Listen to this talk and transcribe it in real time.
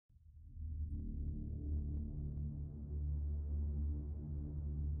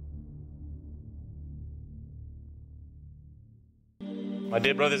My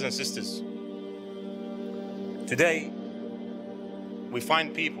dear brothers and sisters, today we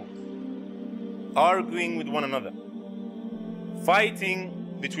find people arguing with one another,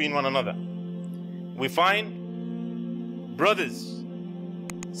 fighting between one another. We find brothers,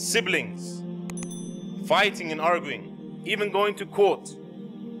 siblings, fighting and arguing, even going to court.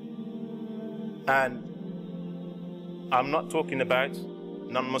 And I'm not talking about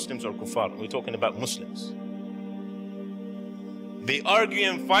non-Muslims or kuffar, we're talking about Muslims. They argue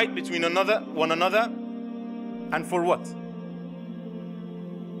and fight between one another, and for what?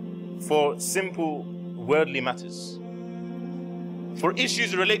 For simple worldly matters, for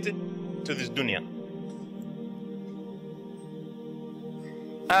issues related to this dunya.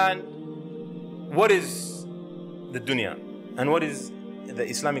 And what is the dunya? And what is the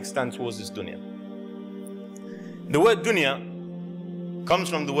Islamic stance towards this dunya? The word dunya comes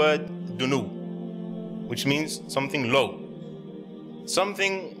from the word dunu, which means something low,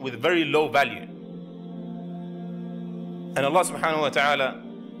 something with very low value. And Allah subhanahu wa ta'ala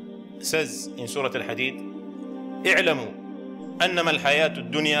says in Surah Al-Hadid, اعلموا أنما الحياة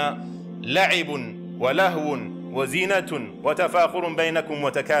الدنيا لعب ولهو وزينة وتفاخر بينكم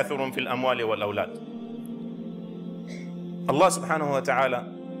وتكاثر في الأموال والأولاد. Allah subhanahu wa ta'ala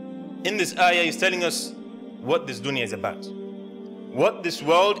in this ayah is telling us what this dunya is about, what this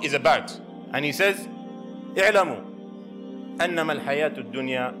world is about. And he says, اعلموا أنما الحياة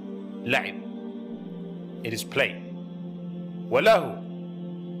الدنيا لعب. It is play. وله,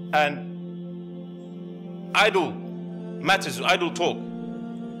 and idle matters, idle talk.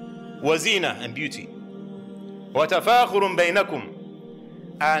 وزينة, and beauty. وتفاخر بينكم,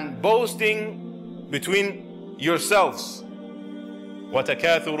 and boasting between yourselves.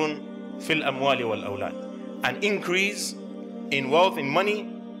 وتكاثر في الأموال والأولاد, and increase in wealth, in money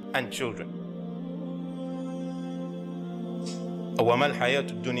and children. وما الحياة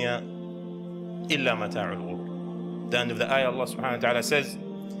الدنيا إلا متاع الغرور. The end of the ayah, Allah subhanahu wa ta'ala says,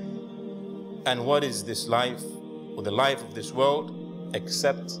 and what is this life, or the life of this world,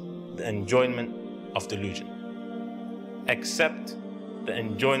 except the enjoyment of delusion. Except the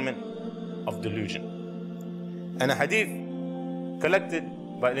enjoyment of delusion. And a hadith collected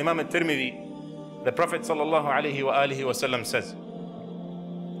by Imam al-Tirmidhi, the Prophet sallallahu alayhi wa alihi wa sallam says,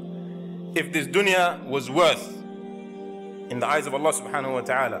 if this dunya was worth in the eyes of Allah subhanahu wa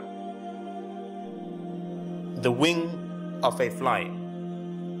ta'ala the wing of a fly,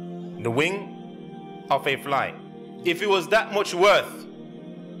 the wing of a fly, if it was that much worth,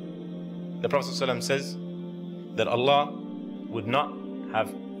 the Prophet ﷺ says that Allah would not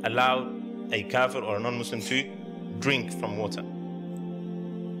have allowed a kafir or a non-Muslim to drink from water.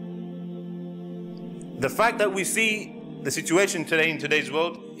 The fact that we see the situation today in today's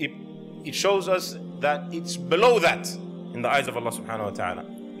world, it shows us that it's below that in the eyes of Allah subhanahu wa ta'ala.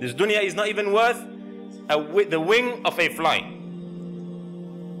 This dunya is not even worth the wing of a fly.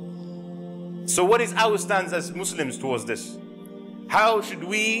 So what is our stance as Muslims towards this? How should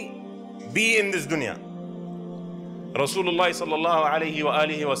we be in this dunya? Rasulullah sallallahu alayhi wa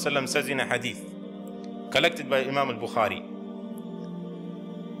alihi wa sallam says in a hadith collected by Imam al-Bukhari,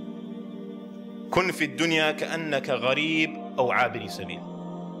 كن في الدنيا كأنك غريب أو عابر سبيل.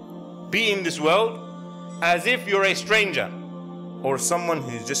 Be in this world as if you're a stranger or someone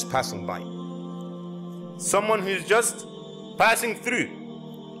who's just passing by. Someone who's just passing through.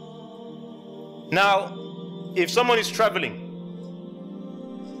 Now, if someone is traveling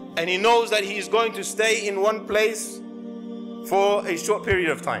and he knows that he is going to stay in one place for a short period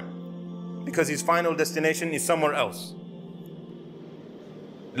of time because his final destination is somewhere else,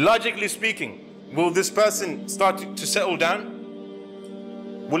 logically speaking, will this person start to settle down?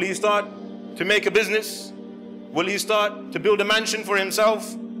 Will he start to make a business? Will he start to build a mansion for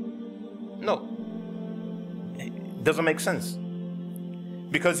himself? No. It doesn't make sense.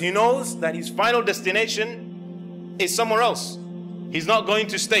 Because he knows that his final destination is somewhere else. He's not going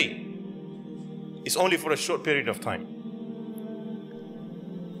to stay. It's only for a short period of time.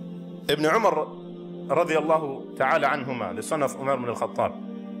 Ibn Umar radiyallahu ta'ala anhuma, the son of Umar ibn al-Khattab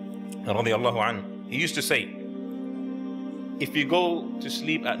radiyallahu anhu, he used to say, if you go to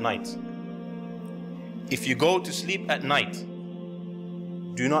sleep at night,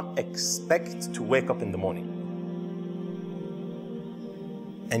 do not expect to wake up in the morning.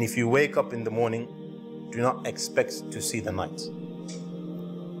 And if you wake up in the morning, do not expect to see the night.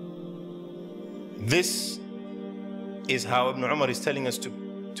 This is how Ibn Umar is telling us to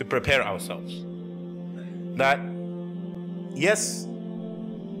prepare ourselves. That yes,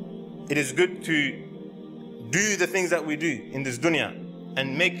 it is good to do the things that we do in this dunya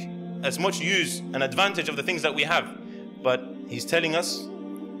and make as much use and advantage of the things that we have. But He's telling us,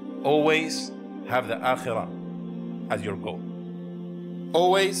 always have the akhirah as your goal.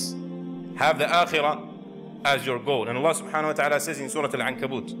 Always have the akhirah as your goal. And Allah subhanahu wa ta'ala says in Surah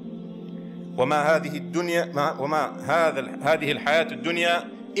Al-Ankabut, وَمَا هَذِهِ الْحَيَاةُ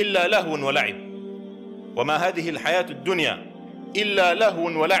الدُّنْيَا إِلَّا لَهْوٌ وَلَعِبٌ وَمَا هَذِهِ الْحَيَاةُ الدُّنْيَا إِلَّا لَهْوٌ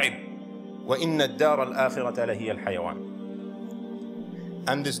وَلَعِبٌ وَإِنَّ الدَّارَ الْآخِرَةَ لَهِيَ الْحَيَوَانِ.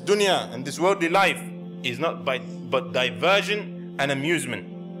 And this dunya and this worldly life is not but diversion and amusement.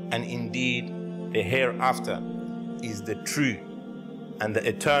 And indeed, the hereafter is the true and the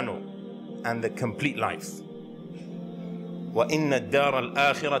eternal and the complete life. وَإِنَّ الدَّارَ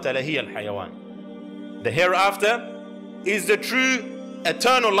الْآخِرَةَ لَهِيَ الْحَيَوَانِ. The hereafter is the true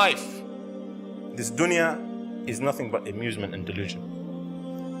eternal life. This dunya is nothing but amusement and delusion.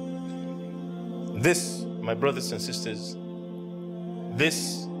 This, my brothers and sisters,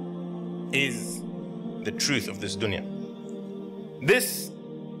 this is the truth of this dunya. This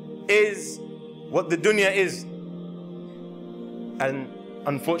is what the dunya is. And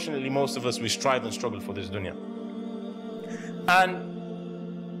unfortunately, most of us, we strive and struggle for this dunya.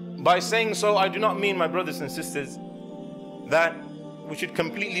 And by saying so, I do not mean, my brothers and sisters, that we should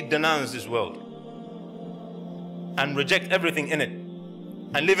completely denounce this world and reject everything in it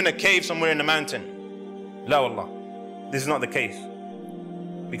and live in a cave somewhere in the mountain. La wallah, this is not the case.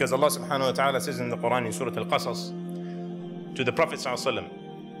 Because Allah subhanahu wa ta'ala says in the Quran in Surah Al-Qasas to the Prophet sallallahu alaihi wasallam,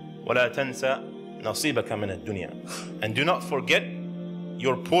 وَلَا تَنْسَ نَصِيبَكَ مِنَ الدُّنْيَا. And do not forget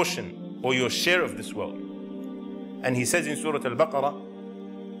your portion or your share of this world. And he says in Surah Al-Baqarah,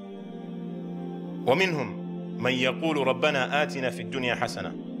 وَمِنْهُمْ مَنْ يَقُولُ رَبَّنَا آتِنَا فِي الدُّنْيَا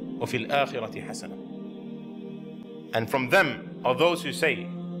حَسَنًا وَفِي الْآخِرَةِ حَسَنًا. And from them are those who say,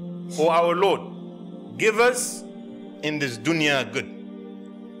 O our Lord, give us in this dunya good,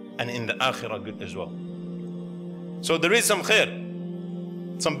 and in the akhirah good as well. So there is some khair,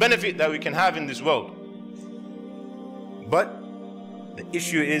 some benefit that we can have in this world. But the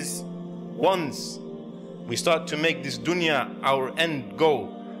issue is, once we start to make this dunya our end goal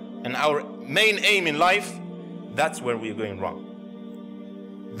and our main aim in life, that's where we're going wrong.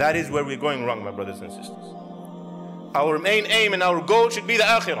 That is where we're going wrong, my brothers and sisters. Our main aim and our goal should be the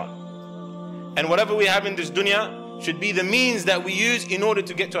akhirah. And whatever we have in this dunya should be the means that we use in order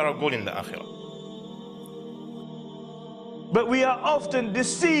to get to our goal in the akhirah. But we are often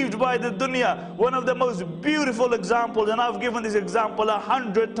deceived by the dunya. One of the most beautiful examples, and I've given this example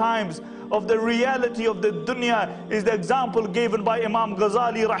 100 times, of the reality of the dunya is the example given by Imam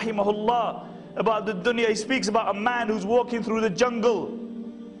Ghazali rahimahullah about the dunya. He speaks about a man who's walking through the jungle,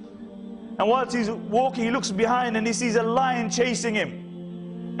 and whilst he's walking, he looks behind and he sees a lion chasing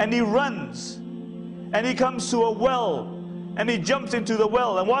him, and he runs and he comes to a well and he jumps into the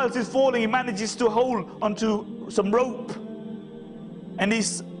well, and whilst he's falling, he manages to hold onto some rope, and he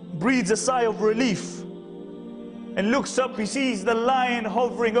breathes a sigh of relief and looks up. He sees the lion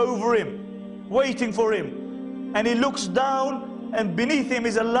hovering over him, waiting for him, and he looks down, and beneath him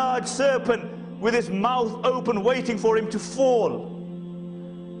is a large serpent with its mouth open, waiting for him to fall.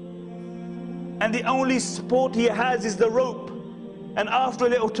 And the only support he has is the rope. And after a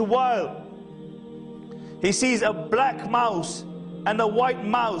little while, he sees a black mouse and a white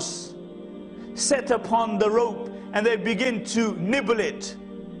mouse set upon the rope, and they begin to nibble it.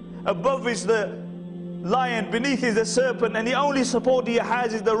 Above is the lion, beneath is the serpent, and the only support he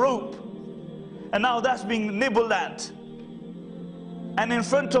has is the rope. And now that's being nibbled at. And in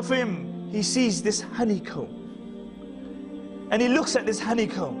front of him, he sees this honeycomb. And he looks at this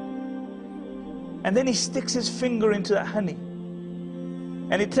honeycomb. And then he sticks his finger into that honey.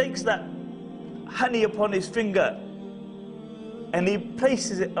 And he takes that honey upon his finger and he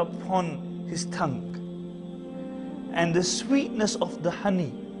places it upon his tongue. And the sweetness of the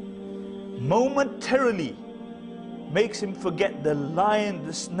honey momentarily makes him forget the lion,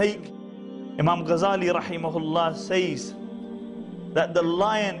 the snake. Imam Ghazali rahimahullah says that the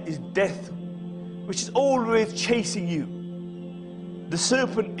lion is death, which is always chasing you. The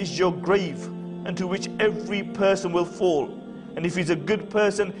serpent is your grave, into which every person will fall. And if he's a good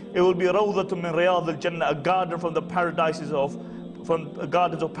person, it will be Rawdatun min Riyadh al-Jannah, a garden from the paradises of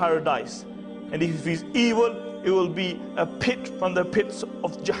gardens of paradise. And if he's evil, it will be a pit from the pits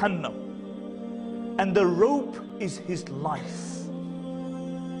of Jahannam. And the rope is his life.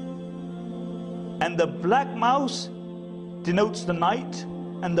 And the black mouse denotes the night,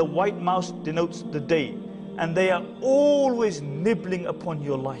 and the white mouse denotes the day. And they are always nibbling upon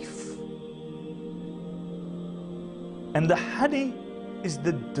your life. And the honey is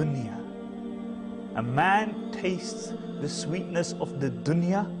the dunya. A man tastes the sweetness of the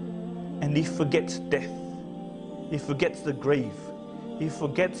dunya and he forgets death. He forgets the grave. He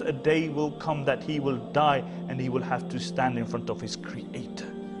forgets a day will come that he will die and he will have to stand in front of his Creator.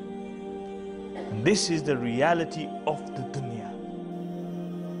 And this is the reality of the dunya.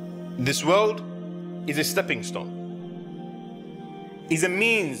 This world is a stepping stone, is a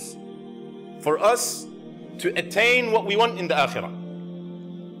means for us to attain what we want in the akhirah.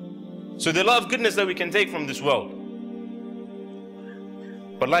 So there are a lot of goodness that we can take from this world.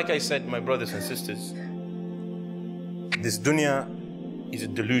 But like I said, my brothers and sisters, this dunya is a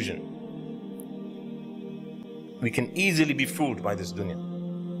delusion. We can easily be fooled by this dunya.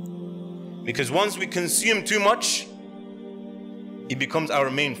 Because once we consume too much, it becomes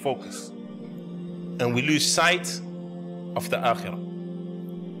our main focus. And we lose sight of the akhirah.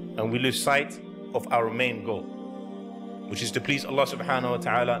 And we lose sight of our main goal, which is to please Allah subhanahu wa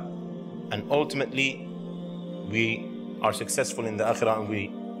ta'ala. And ultimately, we are successful in the akhirah and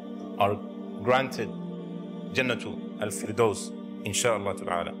we are granted Jannatul al-Firdaus, inshaAllah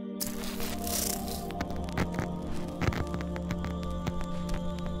ta'ala.